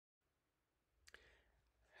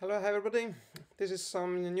Hello everybody, this is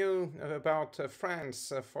some new about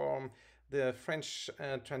France from the French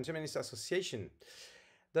Transhumanist Association.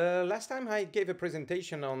 The last time I gave a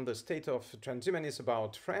presentation on the state of transhumanism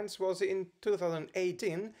about France was in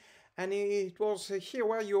 2018, and it was here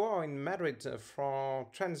where you are in Madrid for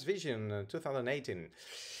Transvision 2018.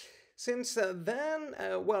 Since then,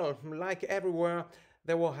 well, like everywhere,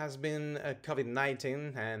 there has been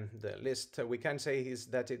COVID-19, and the list we can say is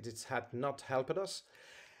that it had not helped us.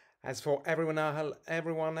 As for everyone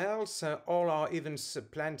else, all our events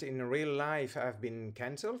planned in real life have been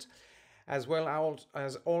cancelled, as well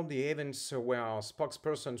as all the events where our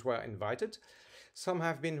spokespersons were invited. Some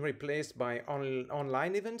have been replaced by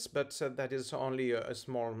online events, but that is only a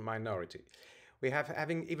small minority. We have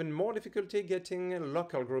having even more difficulty getting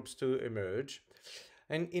local groups to emerge.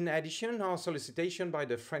 And in addition, our solicitation by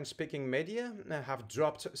the French-speaking media have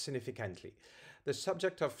dropped significantly. The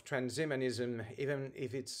subject of transhumanism, even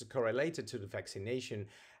if it's correlated to the vaccination,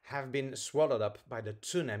 have been swallowed up by the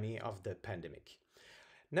tsunami of the pandemic.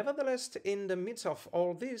 Nevertheless, in the midst of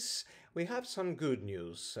all this, we have some good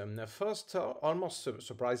news. First, almost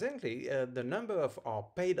surprisingly, the number of our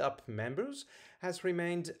paid-up members has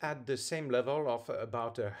remained at the same level of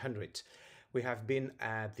about 100. We have been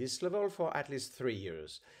at this level for at least 3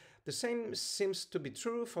 years. The same seems to be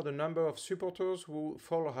true for the number of supporters who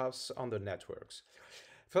follow us on the networks.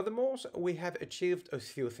 Furthermore, we have achieved a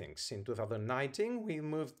few things. In 2019, we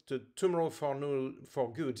moved to Tomorrow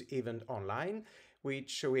for Good event online,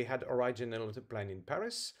 which we had originally planned in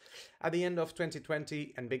Paris. At the end of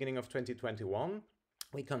 2020 and beginning of 2021,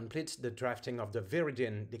 we complete the drafting of the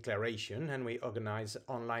Viridian Declaration, and we organize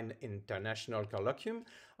online international colloquium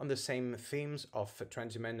on the same themes of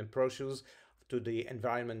transhuman approaches to the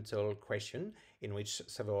environmental question, in which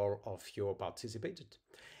several of you participated.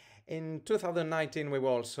 In 2019, we were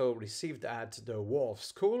also received at the Wolf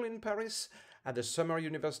School in Paris, at the Summer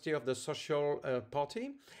University of the Social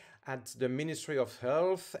Party, at the Ministry of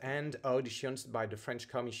Health, and auditioned by the French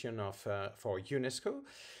Commission for UNESCO.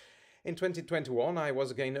 In 2021, I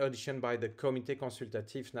was again auditioned by the Comité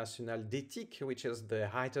Consultatif National d'Éthique, which is the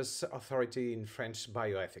highest authority in French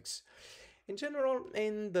bioethics. In general,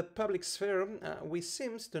 in the public sphere, we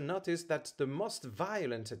seem to notice that the most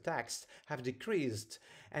violent attacks have decreased,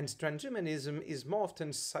 and transhumanism is more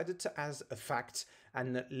often cited as a fact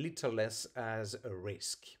and little less as a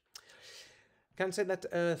risk. I can say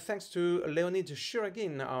that thanks to Leonid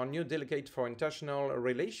Shuragin, our new delegate for international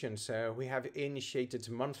relations, we have initiated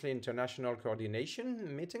monthly international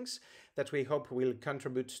coordination meetings that we hope will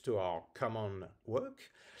contribute to our common work.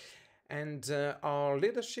 And our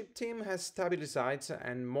leadership team has stabilized,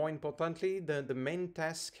 and more importantly, the main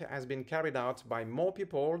task has been carried out by more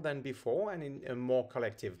people than before and in a more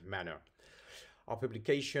collective manner. Our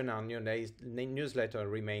publication and newsletter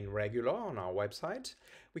remain regular on our website.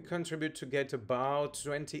 We contribute to get about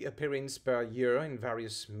 20 appearances per year in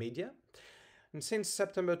various media. And since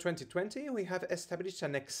September 2020, we have established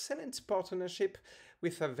an excellent partnership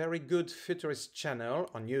with a very good futurist channel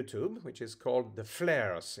on YouTube, which is called The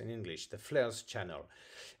Flares in English, The Flares channel.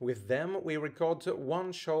 With them, we record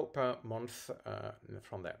one show per month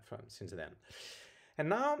since then. And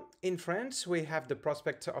now, in France, we have the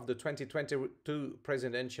prospect of the 2022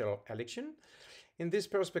 presidential election. In this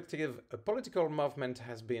perspective, a political movement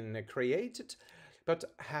has been created, but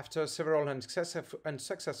after several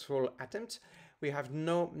unsuccessful attempts, we have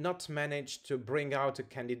not managed to bring out a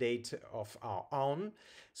candidate of our own,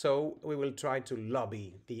 so we will try to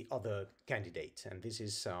lobby the other candidate, and this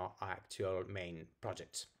is our actual main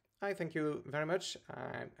project. I thank you very much,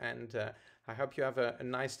 and I hope you have a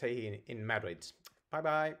nice day in Madrid.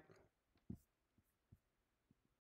 Bye-bye.